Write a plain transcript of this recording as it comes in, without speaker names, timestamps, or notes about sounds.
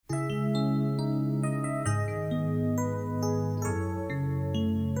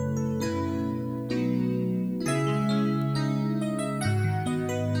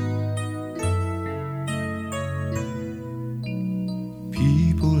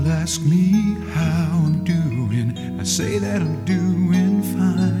ask me how I'm doing, I say that I'm doing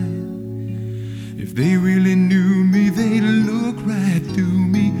fine. If they really knew me, they'd look right through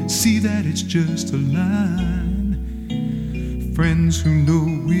me, see that it's just a line. Friends who know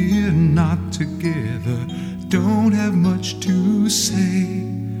we're not together don't have much to say.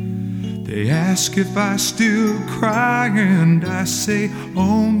 They ask if I still cry, and I say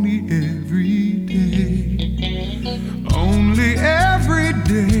only every day. Only every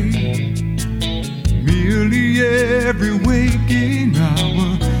day, merely every waking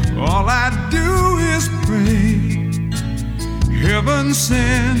hour. All I do is pray. Heaven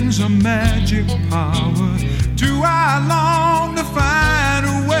sends a magic power. Do I long to find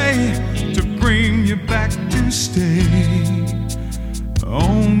a way to bring you back to stay?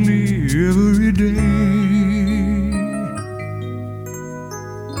 Only every day.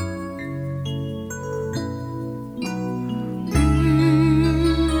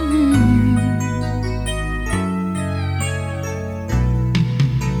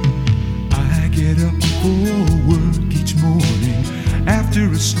 After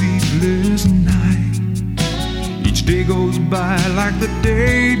a sleepless night, each day goes by like the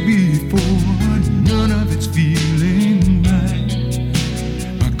day before. None of it's feeling right.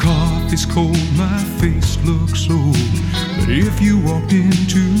 My coffee's cold, my face looks old. But if you walked in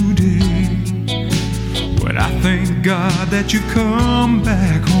today, well, I thank God that you come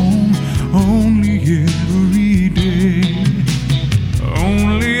back home. Only every day,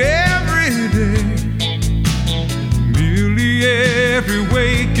 only every day, every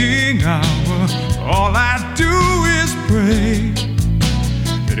waking hour. All I do is pray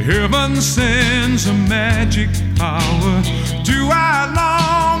that heaven sends a magic power. Do I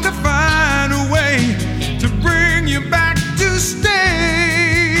long to find a way to bring you back to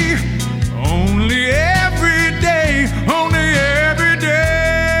stay? Only